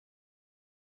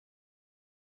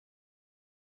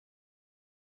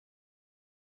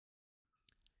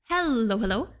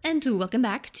Hello, and welcome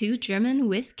back to German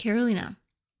with Carolina.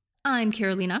 I'm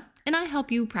Carolina, and I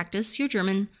help you practice your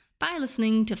German by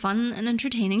listening to fun and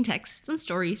entertaining texts and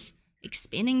stories,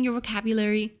 expanding your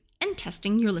vocabulary, and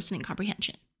testing your listening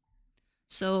comprehension.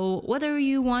 So whether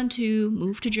you want to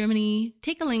move to Germany,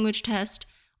 take a language test,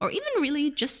 or even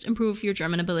really just improve your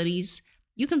German abilities,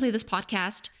 you can play this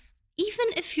podcast even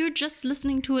if you're just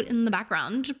listening to it in the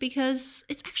background, because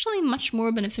it's actually much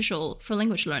more beneficial for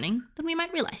language learning than we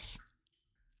might realize.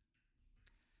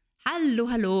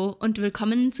 Hallo und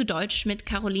willkommen zu Deutsch mit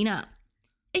Carolina.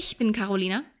 Ich bin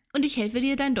Carolina und ich helfe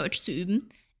dir, dein Deutsch zu üben,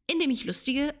 indem ich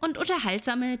lustige und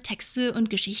unterhaltsame Texte und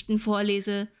Geschichten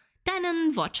vorlese,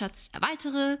 deinen Wortschatz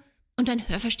erweitere und dein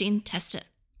Hörverstehen teste.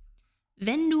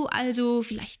 Wenn du also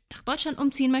vielleicht nach Deutschland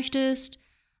umziehen möchtest,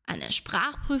 eine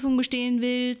Sprachprüfung bestehen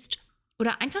willst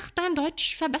oder einfach dein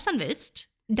Deutsch verbessern willst,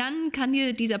 dann kann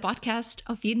dir dieser Podcast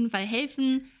auf jeden Fall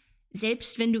helfen,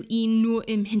 selbst wenn du ihn nur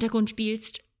im Hintergrund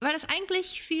spielst, weil das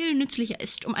eigentlich viel nützlicher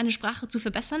ist, um eine Sprache zu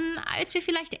verbessern, als wir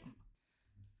vielleicht denken.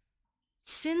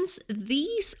 Since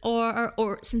this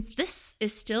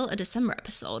is still a December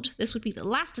episode, this would be the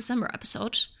last December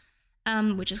episode,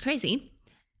 which is crazy,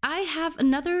 I have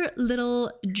another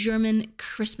little German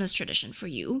Christmas tradition for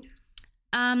you.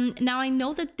 Now, I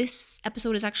know that this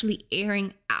episode is actually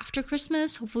airing after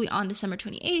Christmas, hopefully on December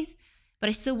 28th, but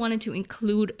I still wanted to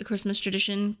include a Christmas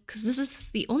tradition because this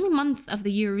is the only month of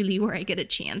the year, really, where I get a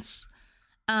chance.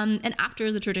 And after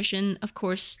the tradition, of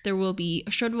course, there will be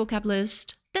a short vocab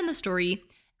list, then the story,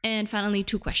 and finally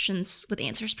 2 questions with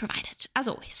answers provided, as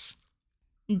always.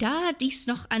 Da dies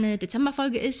noch eine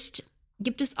Dezemberfolge ist,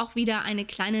 gibt es auch wieder eine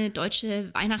kleine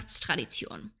deutsche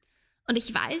Weihnachtstradition. Und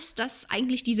ich weiß, dass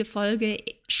eigentlich diese Folge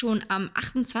schon am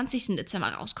 28. Dezember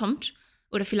rauskommt.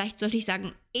 Oder vielleicht sollte ich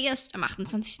sagen, erst am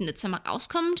 28. Dezember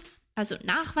rauskommt, also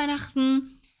nach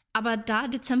Weihnachten. Aber da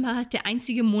Dezember der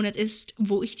einzige Monat ist,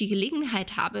 wo ich die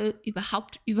Gelegenheit habe,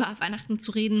 überhaupt über Weihnachten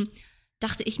zu reden,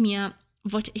 dachte ich mir,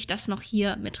 wollte ich das noch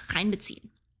hier mit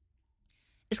reinbeziehen.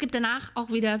 Es gibt danach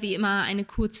auch wieder wie immer eine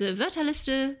kurze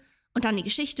Wörterliste und dann die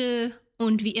Geschichte.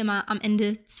 Und wie immer am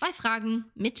Ende 2 Fragen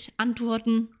mit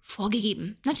Antworten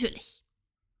vorgegeben, natürlich.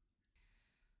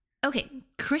 Okay,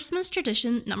 Christmas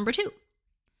tradition number 2.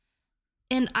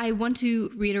 And I want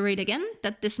to reiterate again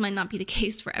that this might not be the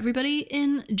case for everybody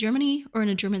in Germany or in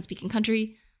a German-speaking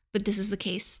country, but this is the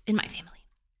case in my family.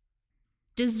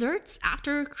 Desserts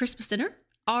after Christmas dinner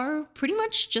are pretty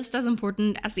much just as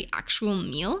important as the actual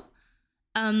meal.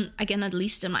 Again, at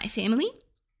least in my family.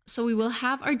 So we will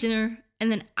have our dinner,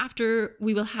 and then after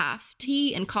we will have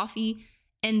tea and coffee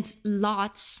and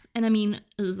lots, and I mean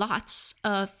lots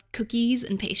of cookies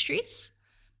and pastries.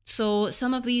 So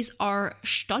some of these are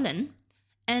Stollen.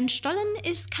 And Stollen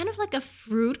is kind of like a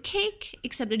fruit cake,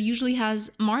 except it usually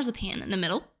has marzipan in the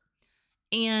middle.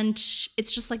 And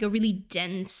it's just like a really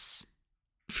dense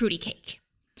fruity cake.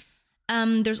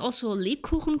 There's also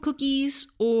Lebkuchen cookies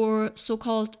or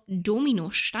so-called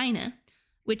Dominosteine,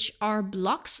 which are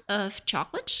blocks of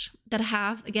chocolate that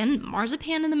have, again,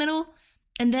 marzipan in the middle,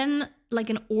 and then like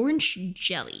an orange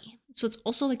jelly. So it's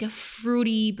also like a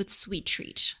fruity but sweet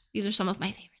treat. These are some of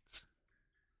my favorites.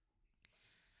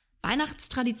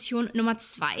 Weihnachtstradition Nummer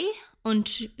 2,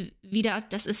 und wieder,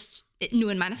 das ist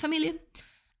nur in meiner Familie,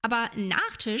 aber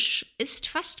Nachtisch ist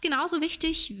fast genauso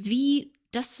wichtig wie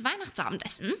das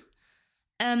Weihnachtsabendessen.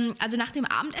 Also nach dem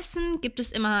Abendessen gibt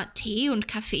es immer Tee und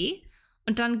Kaffee.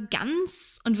 Und dann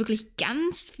wirklich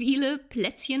ganz viele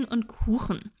Plätzchen und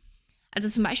Kuchen. Also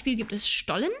zum Beispiel gibt es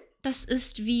Stollen, das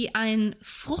ist wie ein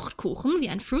Fruchtkuchen, wie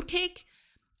ein Fruitcake,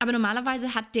 aber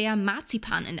normalerweise hat der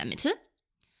Marzipan in der Mitte.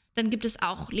 Dann gibt es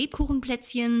auch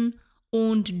Lebkuchenplätzchen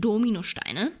und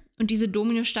Dominosteine. Und diese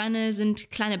Dominosteine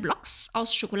sind kleine Blocks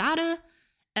aus Schokolade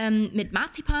mit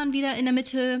Marzipan wieder in der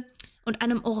Mitte und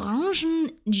einem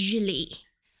orangen Gelee.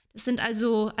 Das sind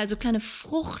also kleine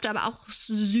Frucht, aber auch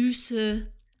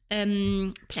süße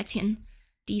Plätzchen,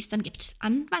 die es dann gibt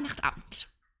an Weihnachtsabend.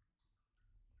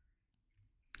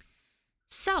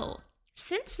 So,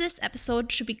 since this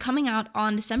episode should be coming out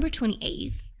on December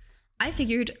 28th, I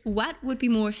figured what would be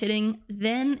more fitting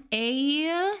than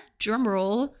a,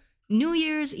 drumroll, New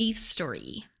Year's Eve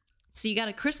story. So you got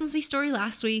a Christmassy story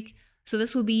last week, so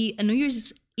this will be a New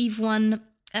Year's Eve one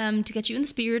to get you in the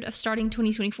spirit of starting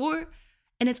 2024.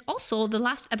 And it's also the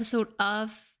last episode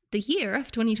of the year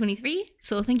of 2023,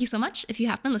 so thank you so much if you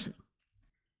have been listening.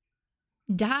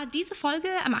 Da diese Folge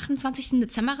am 28.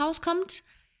 Dezember rauskommt,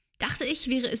 dachte ich,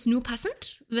 wäre es nur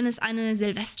passend, wenn es eine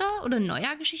Silvester- oder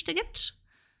Neujahr-Geschichte gibt.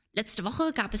 Letzte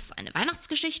Woche gab es eine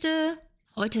Weihnachtsgeschichte,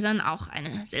 heute dann auch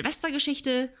eine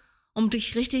Silvestergeschichte, um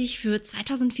dich richtig für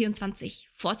 2024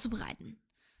 vorzubereiten.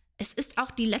 Es ist auch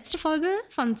die letzte Folge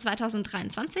von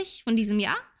 2023, von diesem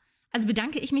Jahr. Also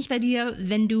bedanke ich mich bei dir,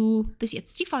 wenn du bis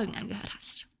jetzt die Folgen angehört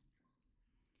hast.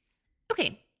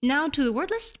 Okay, now to the word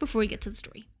list before we get to the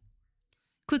story.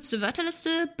 Kurz zur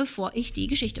Wörterliste, bevor ich die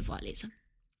Geschichte vorlese.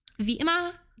 Wie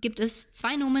immer gibt es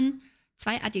 2 Nomen,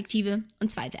 2 Adjektive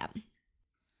und 2 Verben.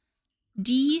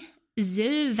 Die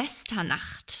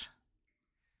Silvesternacht.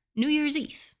 New Year's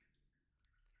Eve.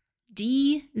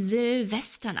 Die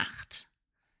Silvesternacht.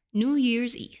 New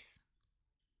Year's Eve.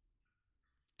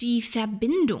 Die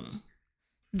Verbindung.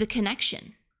 The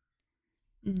connection.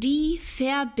 Die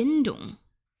Verbindung.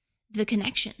 The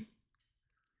connection.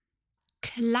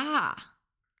 Klar.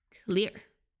 Clear.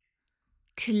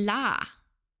 Klar.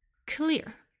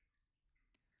 Clear.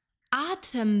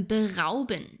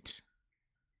 Atemberaubend.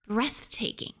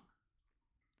 Breathtaking.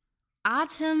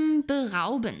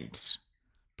 Atemberaubend.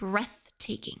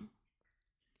 Breathtaking.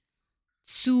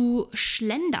 Zu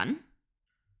schlendern.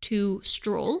 To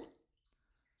stroll.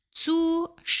 Zu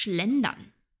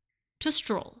schlendern. To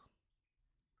stroll.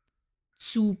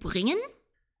 Zu bringen.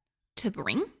 To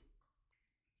bring.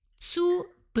 Zu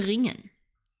bringen.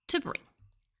 To bring.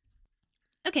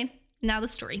 Okay, now the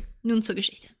story. Nun zur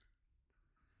Geschichte.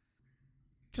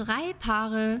 3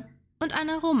 Paare und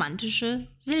eine romantische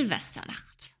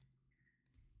Silvesternacht.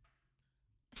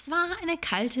 Es war eine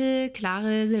kalte,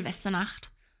 klare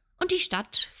Silvesternacht und die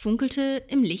Stadt funkelte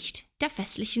im Licht der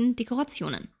festlichen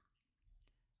Dekorationen.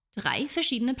 3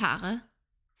 verschiedene Paare,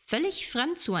 völlig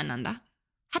fremd zueinander,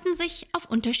 hatten sich auf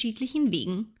unterschiedlichen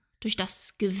Wegen durch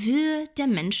das Gewirr der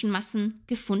Menschenmassen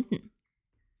gefunden.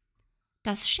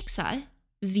 Das Schicksal,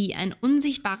 wie ein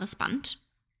unsichtbares Band,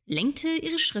 lenkte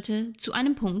ihre Schritte zu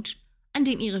einem Punkt, an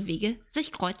dem ihre Wege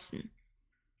sich kreuzten.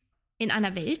 In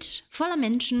einer Welt voller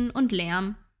Menschen und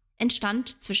Lärm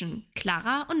entstand zwischen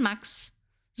Clara und Max,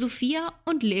 Sophia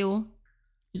und Leo,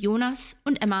 Jonas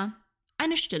und Emma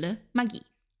eine stille Magie.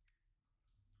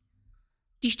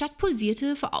 Die Stadt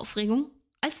pulsierte vor Aufregung,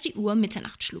 als die Uhr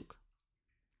Mitternacht schlug.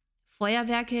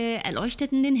 Feuerwerke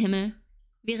erleuchteten den Himmel,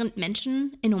 während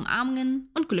Menschen in Umarmungen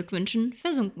und Glückwünschen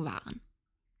versunken waren.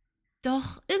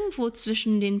 Doch irgendwo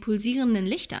zwischen den pulsierenden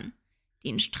Lichtern,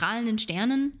 den strahlenden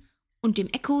Sternen und dem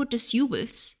Echo des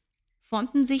Jubels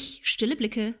formten sich stille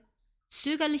Blicke,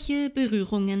 zögerliche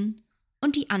Berührungen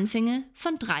und die Anfänge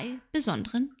von 3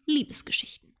 besonderen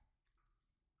Liebesgeschichten.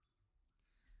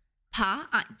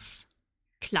 Paar 1.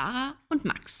 Clara und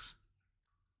Max.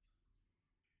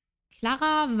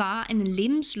 Clara war eine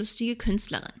lebenslustige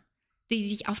Künstlerin, die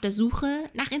sich auf der Suche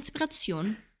nach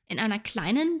Inspiration in einer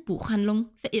kleinen Buchhandlung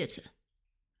verirrte.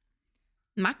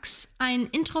 Max, ein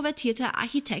introvertierter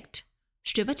Architekt,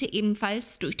 stöberte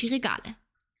ebenfalls durch die Regale.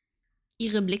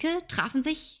 Ihre Blicke trafen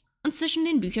sich und zwischen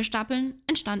den Bücherstapeln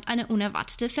entstand eine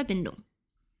unerwartete Verbindung.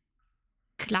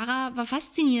 Clara war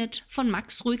fasziniert von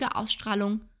Max' ruhiger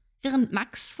Ausstrahlung, während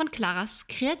Max von Claras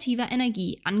kreativer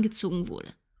Energie angezogen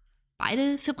wurde.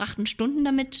 Beide verbrachten Stunden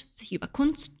damit, sich über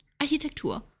Kunst,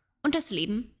 Architektur und das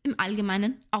Leben im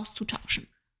Allgemeinen auszutauschen.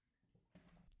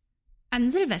 An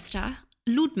Silvester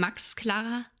lud Max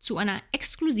Clara zu einer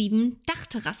exklusiven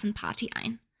Dachterrassenparty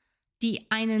ein, die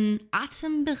einen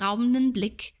atemberaubenden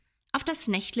Blick auf das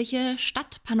nächtliche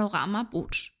Stadtpanorama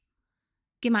bot.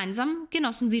 Gemeinsam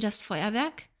genossen sie das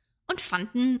Feuerwerk und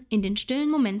fanden in den stillen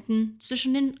Momenten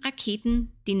zwischen den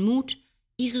Raketen den Mut,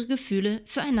 ihre Gefühle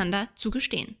füreinander zu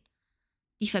gestehen.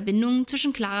 Die Verbindung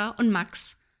zwischen Clara und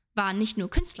Max war nicht nur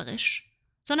künstlerisch,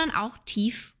 sondern auch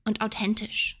tief und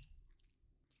authentisch.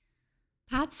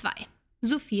 Paar 2.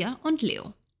 Sophia und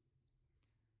Leo.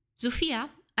 Sophia,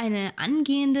 eine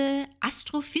angehende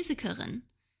Astrophysikerin,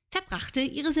 verbrachte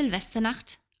ihre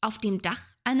Silvesternacht auf dem Dach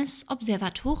eines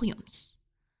Observatoriums.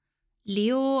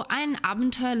 Leo, ein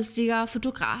abenteuerlustiger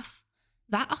Fotograf,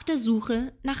 war auf der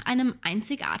Suche nach einem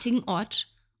einzigartigen Ort,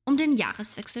 um den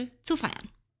Jahreswechsel zu feiern.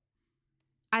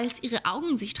 Als ihre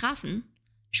Augen sich trafen,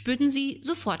 spürten sie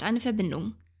sofort eine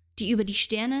Verbindung, die über die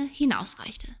Sterne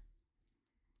hinausreichte.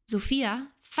 Sophia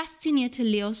faszinierte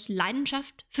Leos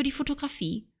Leidenschaft für die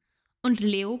Fotografie und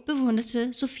Leo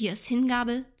bewunderte Sophias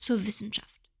Hingabe zur Wissenschaft.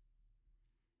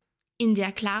 In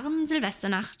der klaren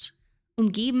Silvesternacht,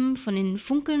 umgeben von den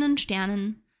funkelnden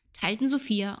Sternen, teilten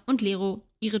Sophia und Leo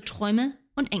ihre Träume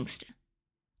und Ängste.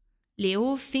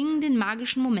 Leo fing den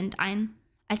magischen Moment ein,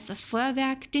 als das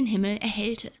Feuerwerk den Himmel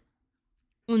erhellte.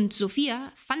 Und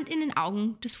Sophia fand in den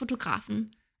Augen des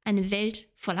Fotografen eine Welt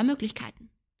voller Möglichkeiten.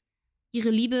 Ihre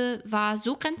Liebe war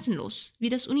so grenzenlos wie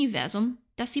das Universum,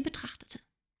 das sie betrachtete.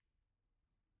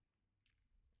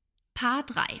 Paar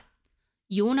 3.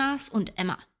 Jonas und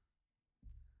Emma.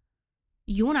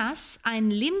 Jonas, ein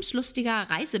lebenslustiger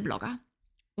Reiseblogger,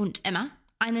 und Emma,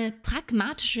 eine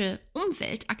pragmatische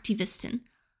Umweltaktivistin,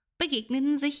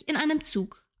 begegneten sich in einem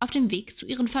Zug auf dem Weg zu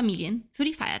ihren Familien für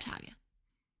die Feiertage.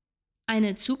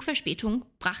 Eine Zugverspätung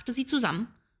brachte sie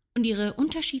zusammen und ihre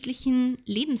unterschiedlichen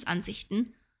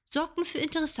Lebensansichten sorgten für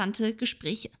interessante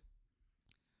Gespräche.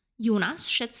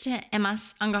 Jonas schätzte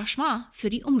Emmas Engagement für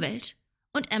die Umwelt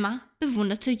und Emma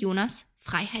bewunderte Jonas'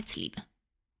 Freiheitsliebe.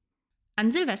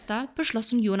 An Silvester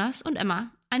beschlossen Jonas und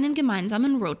Emma, einen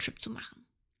gemeinsamen Roadtrip zu machen.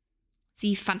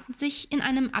 Sie fanden sich in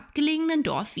einem abgelegenen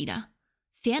Dorf wieder,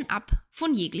 fernab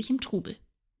von jeglichem Trubel.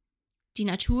 Die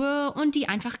Natur und die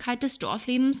Einfachkeit des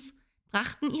Dorflebens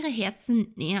brachten ihre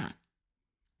Herzen näher.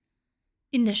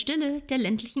 In der Stille der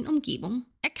ländlichen Umgebung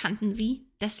erkannten sie,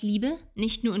 dass Liebe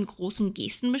nicht nur in großen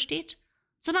Gesten besteht,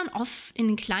 sondern oft in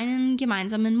den kleinen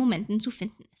gemeinsamen Momenten zu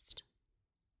finden ist.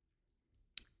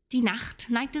 Die Nacht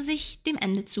neigte sich dem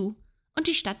Ende zu und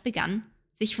die Stadt begann,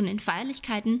 sich von den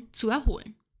Feierlichkeiten zu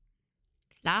erholen.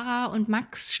 Clara und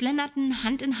Max schlenderten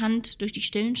Hand in Hand durch die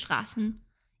stillen Straßen,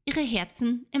 ihre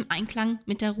Herzen im Einklang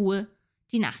mit der Ruhe,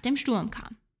 die nach dem Sturm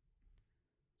kam.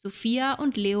 Sophia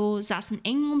und Leo saßen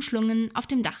eng umschlungen auf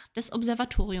dem Dach des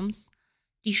Observatoriums,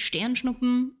 die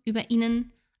Sternschnuppen über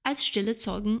ihnen als stille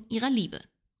Zeugen ihrer Liebe.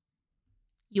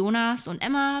 Jonas und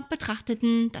Emma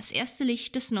betrachteten das erste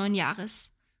Licht des neuen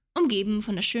Jahres, umgeben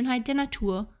von der Schönheit der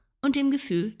Natur und dem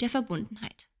Gefühl der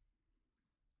Verbundenheit.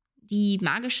 Die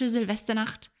magische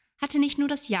Silvesternacht hatte nicht nur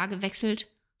das Jahr gewechselt,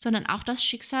 sondern auch das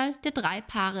Schicksal der 3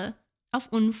 Paare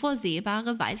auf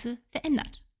unvorsehbare Weise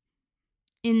verändert.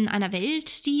 In einer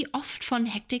Welt, die oft von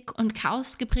Hektik und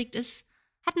Chaos geprägt ist,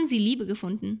 hatten sie Liebe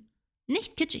gefunden.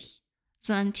 Nicht kitschig,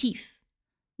 sondern tief.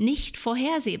 Nicht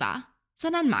vorhersehbar,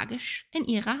 sondern magisch in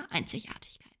ihrer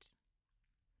Einzigartigkeit.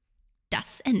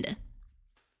 Das Ende.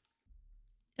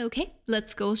 Okay,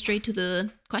 let's go straight to the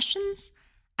questions.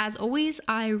 As always,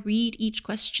 I read each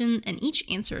question and each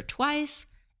answer twice.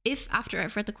 If after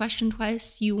I've read the question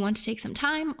twice, you want to take some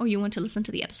time or you want to listen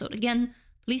to the episode again,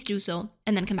 please do so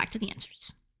and then come back to the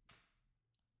answers.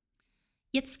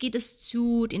 Jetzt geht es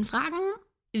zu den Fragen.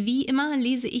 Wie immer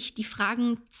lese ich die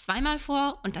Fragen zweimal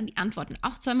vor und dann die Antworten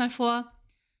auch zweimal vor.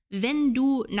 Wenn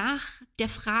du nach der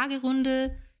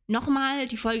Fragerunde nochmal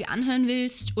die Folge anhören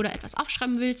willst oder etwas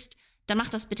aufschreiben willst, dann mach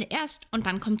das bitte erst und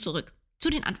dann komm zurück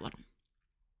zu den Antworten.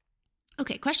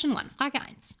 Okay, Question 1, Frage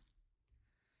 1.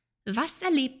 Was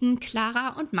erlebten Clara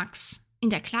und Max in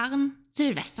der klaren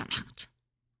Silvesternacht?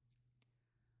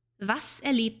 Was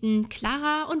erlebten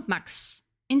Clara und Max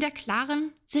in der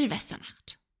klaren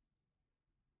Silvesternacht?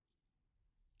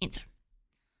 Answer.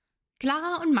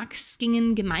 Clara und Max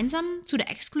gingen gemeinsam zu der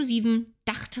exklusiven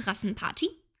Dachterrassenparty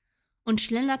und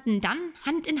schlenderten dann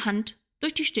Hand in Hand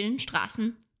durch die stillen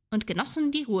Straßen und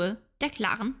genossen die Ruhe der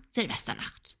klaren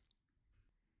Silvesternacht.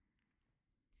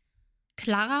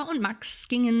 Clara und Max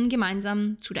gingen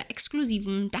gemeinsam zu der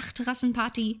exklusiven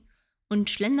Dachterrassenparty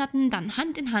und schlenderten dann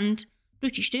Hand in Hand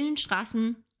durch die stillen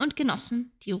Straßen und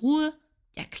genossen die Ruhe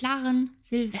der klaren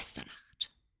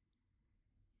Silvesternacht.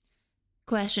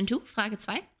 Question 2, Frage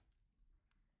 2.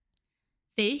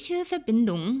 Welche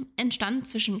Verbindung entstand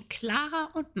zwischen Clara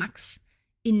und Max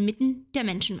inmitten der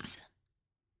Menschenmasse?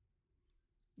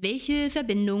 Welche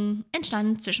Verbindung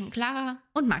entstand zwischen Clara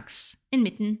und Max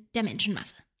inmitten der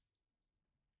Menschenmasse?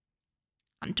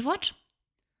 Antwort: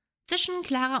 Zwischen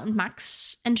Clara und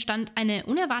Max entstand eine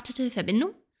unerwartete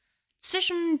Verbindung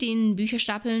zwischen den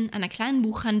Bücherstapeln einer kleinen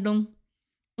Buchhandlung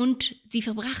und sie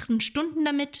verbrachten Stunden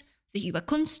damit, sich über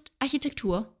Kunst,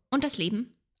 Architektur und das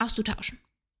Leben auszutauschen.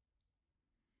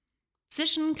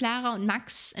 Zwischen Clara und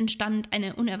Max entstand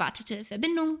eine unerwartete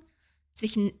Verbindung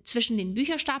zwischen den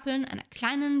Bücherstapeln einer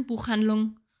kleinen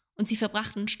Buchhandlung und sie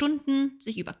verbrachten Stunden,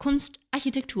 sich über Kunst,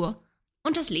 Architektur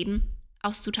und das Leben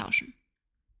auszutauschen.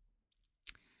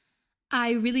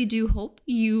 I really do hope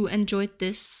you enjoyed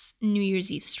this New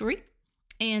Year's Eve story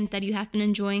and that you have been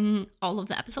enjoying all of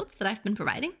the episodes that I've been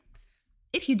providing.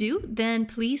 If you do, then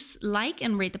please like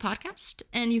and rate the podcast,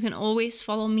 and you can always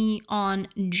follow me on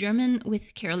German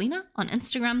with Carolina on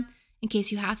Instagram in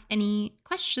case you have any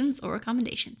questions or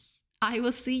recommendations. I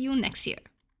will see you next year.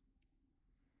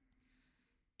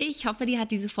 Ich hoffe, dir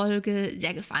hat diese Folge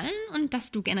sehr gefallen und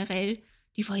dass du generell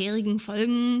die vorherigen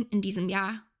Folgen in diesem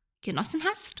Jahr genossen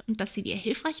hast und dass sie dir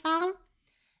hilfreich waren.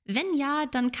 Wenn ja,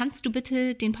 dann kannst du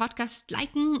bitte den Podcast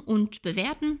liken und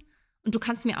bewerten und du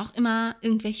kannst mir auch immer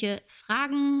irgendwelche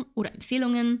Fragen oder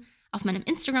Empfehlungen auf meinem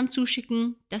Instagram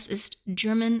zuschicken. Das ist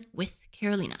German with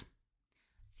Carolina.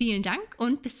 Vielen Dank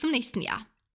und bis zum nächsten Jahr.